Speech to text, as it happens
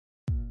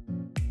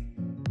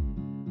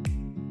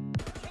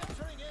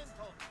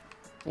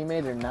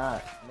Teammate or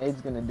not,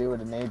 nade's gonna do what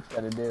a nade's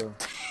gotta do.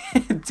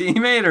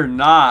 Teammate or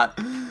not.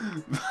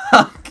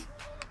 Fuck.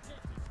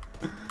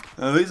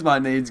 At least my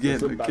nade's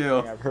getting the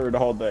kill. I've heard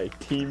all day.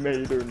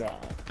 Teammate or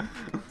not.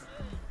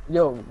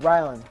 Yo,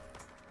 Rylan.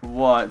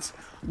 What?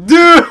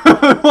 Dude,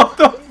 what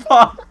the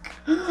fuck?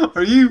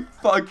 Are you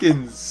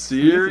fucking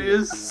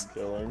serious?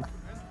 Yo.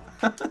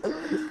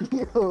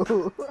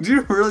 Do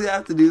you really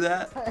have to do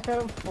that? I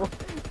have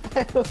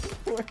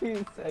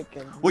 40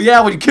 seconds. Well, yeah,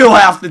 when you kill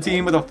half the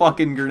team with a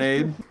fucking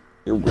grenade.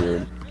 You're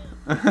weird.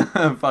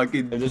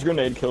 Fucking. If this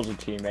grenade kills a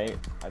teammate,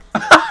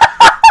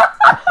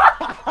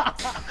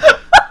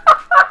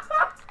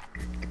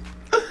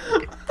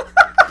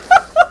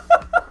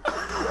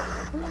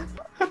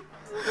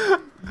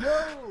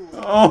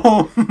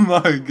 Oh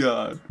my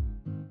god.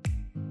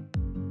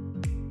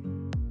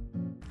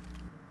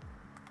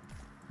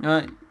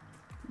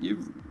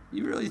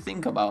 You really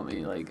think about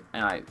me, like,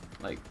 and I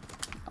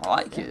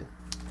like it.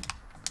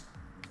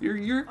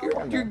 You're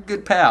a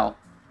good pal.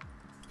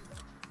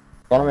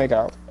 wanna make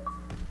out?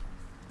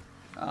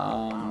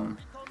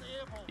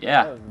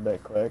 Yeah. That was a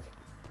bit quick.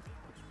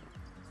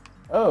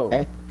 Oh.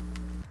 Hey.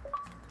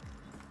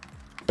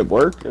 It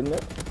worked, didn't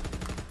it?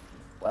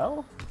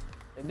 Well,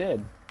 it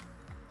did.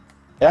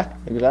 Yeah,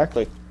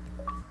 exactly.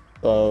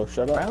 So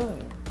shut up.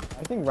 Rylan,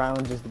 I think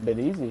Rylan's just a bit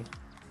easy.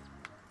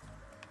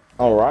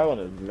 Oh, Rylan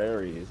is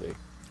very easy.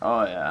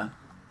 Oh yeah.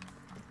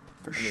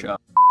 For sure.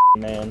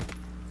 Man.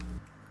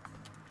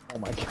 Oh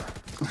my god.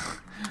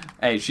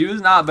 Hey, she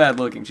was not bad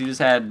looking. She just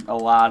had a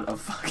lot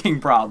of fucking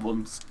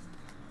problems.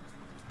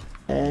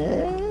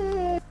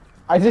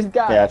 I just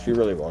got. Yeah, she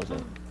really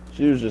wasn't.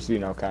 She was just, you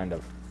know, kind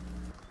of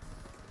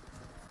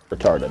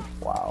retarded.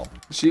 Wow.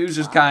 She was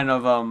just kind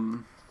of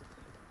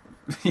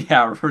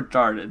yeah,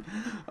 retarded.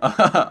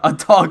 A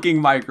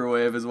talking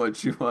microwave is what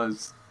she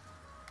was.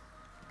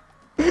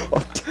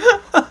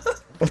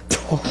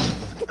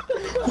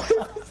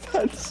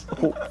 That's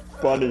so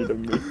funny to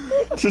me.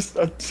 Just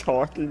a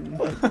talking.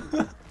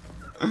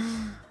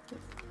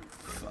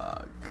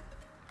 Fuck.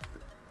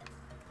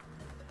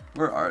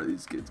 Where are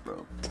these kids,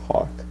 bro?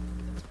 Talk.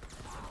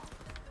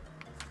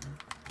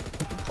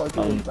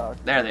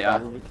 There they are.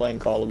 Probably playing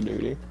Call of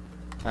Duty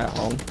at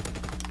home,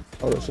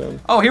 I would assume.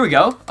 Oh, here we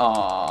go.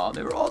 Oh,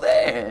 they were all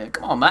there.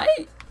 Come on,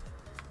 mate.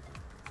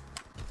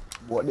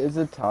 What is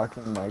a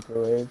talking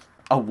microwave?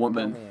 A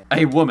woman.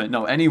 A woman.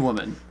 No, any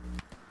woman.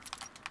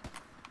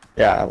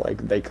 Yeah,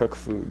 like they cook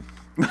food.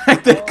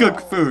 They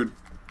cook food.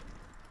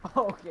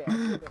 Okay. I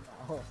get it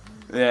now.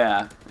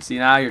 Yeah. See,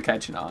 now you're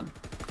catching on.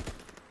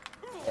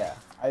 Yeah,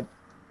 I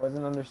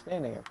wasn't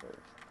understanding at first.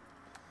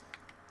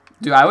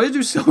 Dude, I always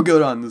do so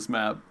good on this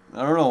map.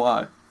 I don't know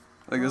why.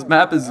 Like, this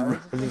map is...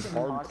 This is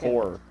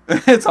hardcore.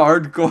 It's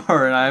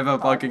hardcore, and I have a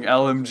fucking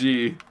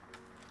LMG.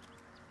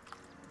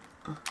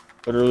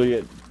 Literally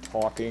a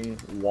talking,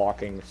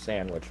 walking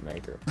sandwich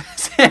maker.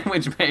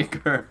 Sandwich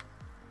maker.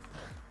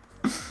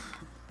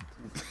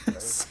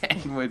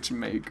 Sandwich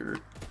maker.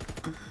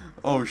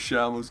 Oh shit,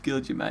 I almost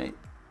killed you, mate.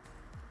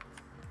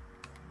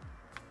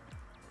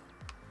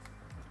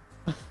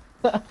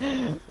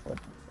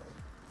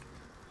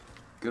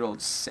 Good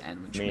old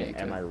sandwich maker.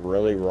 Am I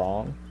really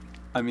wrong?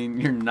 I mean,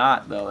 you're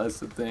not, though. That's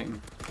the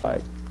thing.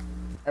 Like,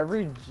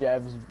 Every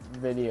Jeb's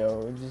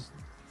video, just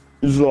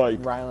it's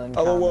like, Rylan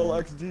LOL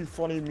comments. XD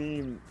funny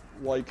meme,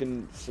 like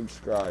and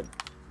subscribe.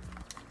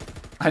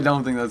 I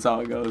don't think that's how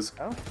it goes.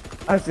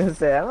 I was gonna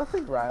say, I don't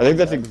think Rylan. I think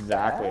that's does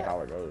exactly that.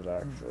 how it goes,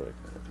 actually.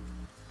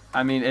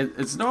 I mean,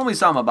 it's normally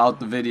something about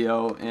the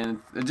video, and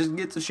it just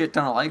gets a shit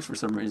ton of likes for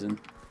some reason.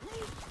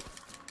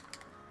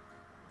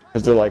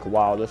 Because they're like,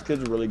 wow, this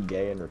kid's really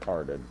gay and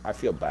retarded. I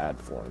feel bad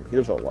for him.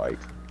 Here's a like.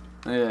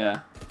 Yeah.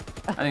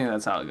 I think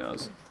that's how it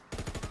goes.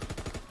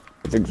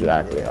 That's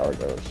exactly how it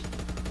goes.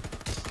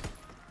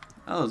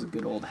 That was a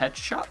good old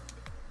headshot.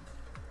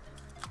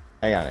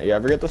 Hang on, you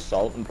ever get the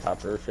salt and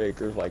pepper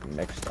shakers like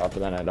mixed up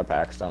and then end up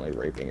accidentally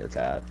raping your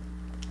cat?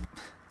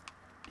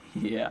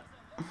 Yeah.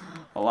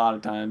 A lot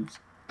of times.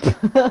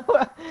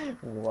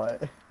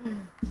 What?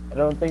 I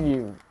don't think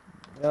you.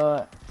 You know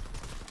what?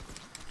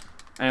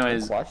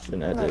 Anyways.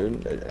 Question it,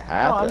 dude. It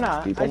happens.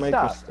 not. People I make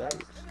stopped.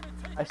 mistakes.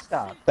 I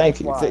stopped.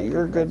 Thank you. Why?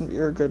 You're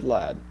a good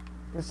lad.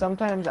 'Cause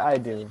sometimes I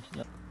do.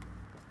 You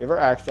ever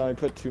accidentally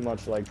put too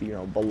much, like, you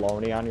know,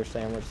 bologna on your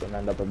sandwich and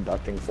end up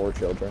abducting 4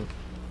 children?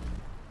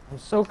 I'm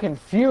so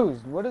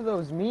confused. What do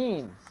those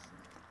mean?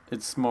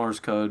 It's Morse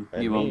code.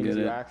 You won't get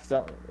it.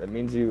 It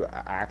means you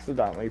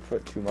accidentally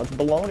put too much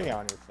bologna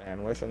on your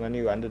sandwich and then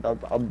you ended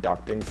up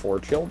abducting 4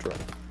 children.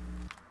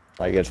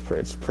 Like, it's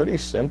pretty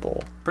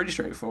simple. Pretty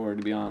straightforward,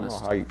 to be I don't know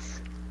honest. how you...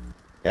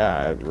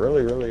 Yeah, it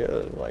really, really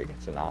is. Like,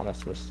 it's an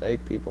honest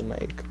mistake people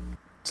make.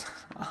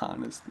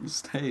 Honest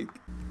mistake.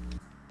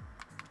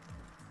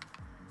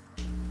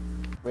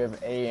 We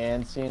have A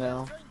and C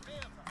now.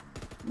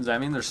 Does that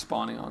mean they're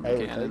spawning on the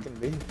Hey, cannon? they can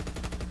be.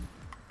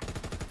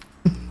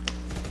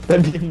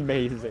 That'd be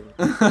amazing.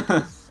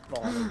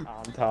 Spawning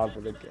on top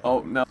of the cannon. Oh,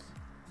 no.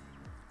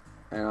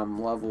 And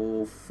I'm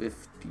level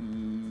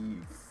 50...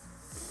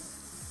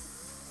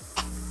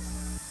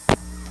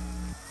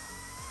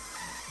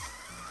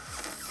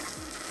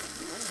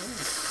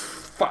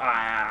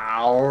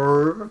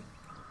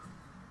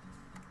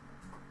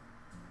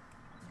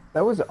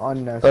 That was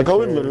unnecessary. Like I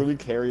would literally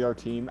carry our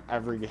team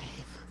every game.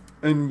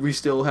 And we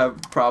still have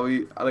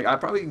probably, like, I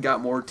probably got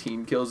more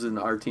team kills than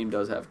our team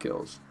does have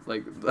kills.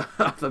 Like,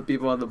 the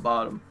people on the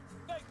bottom.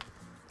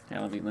 Yeah,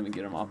 let me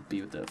get him off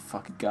beat with the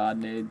fucking god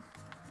nade.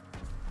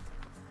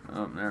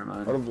 Oh, never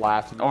mind. I would have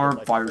laughed. Or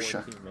Like fire 4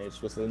 shot.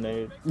 teammates with the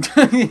nade.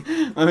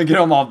 Let me get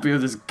him off beat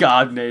with this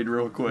god nade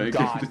real quick.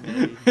 God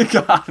nade.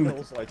 God nade.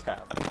 Feels like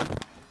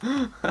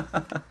happening.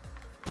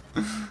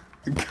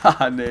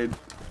 God nade.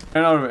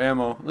 Ran out of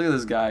ammo. Look at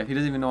this guy. He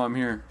doesn't even know I'm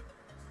here.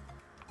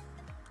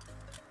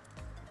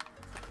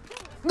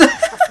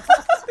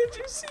 Did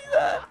you see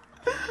that?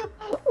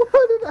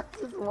 What did I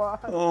just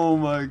watch? Oh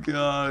my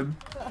god.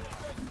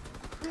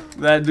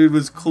 That dude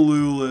was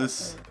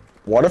clueless.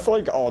 What if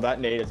like, oh, that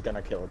nade is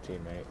gonna kill a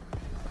teammate?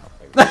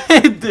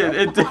 It did.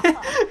 It did.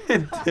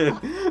 It did.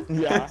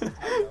 Yeah.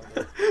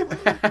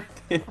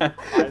 Yeah.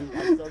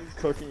 I started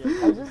cooking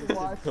it. I just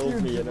watched Killed you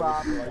me and it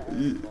drop was that.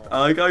 like, I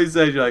like how you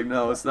said, you're like,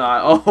 no, it's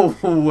not. Oh,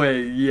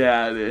 wait,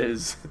 yeah, it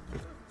is.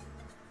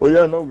 well,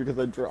 yeah, no, because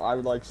I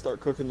would like start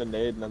cooking the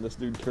nade, and then this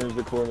dude turns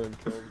the corner and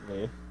kills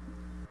me.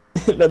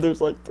 And then there's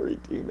like 3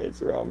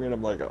 teammates around me, and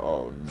I'm like,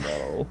 oh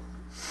no.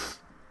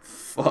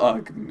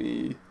 Fuck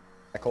me.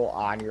 Echo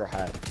on your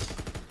head.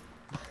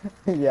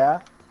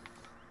 Yeah?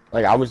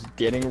 Like I was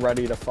getting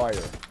ready to fire.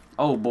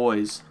 Oh,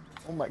 boys.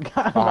 Oh my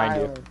god.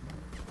 Behind you. Island.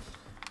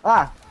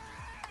 Ah!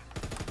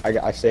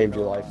 I saved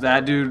your life.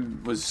 That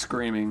dude was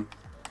screaming,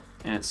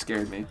 and it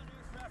scared me.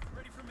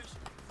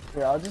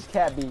 Here, I'll just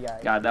cat B,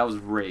 guys. God, that was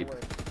rape.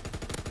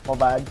 My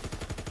bad.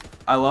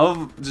 I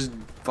love just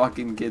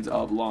fucking kids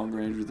up long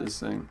range with this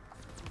thing.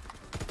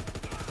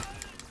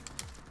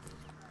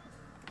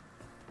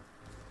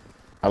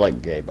 I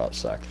like gay butt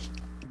sex.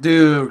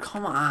 Dude,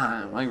 come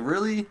on. Like,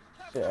 really?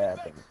 Shit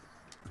happens.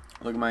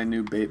 Look at my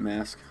new bait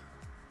mask.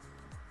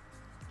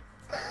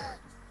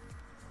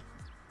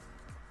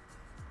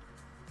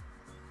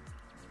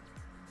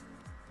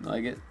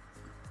 Like it?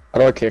 How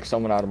do I kick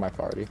someone out of my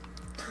party?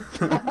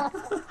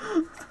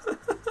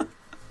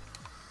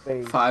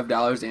 Hey,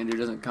 $5, Andrew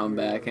doesn't come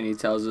back, and he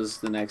tells us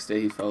the next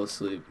day he fell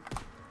asleep.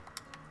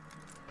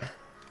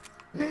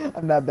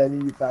 I'm not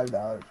betting you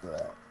 $5 for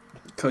that.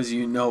 Because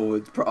you know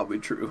it's probably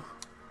true.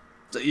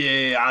 So,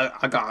 yeah,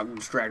 I got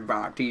distracted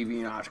by TV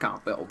and I just kind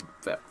of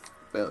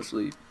fell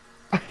asleep.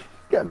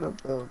 Got no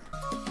pills.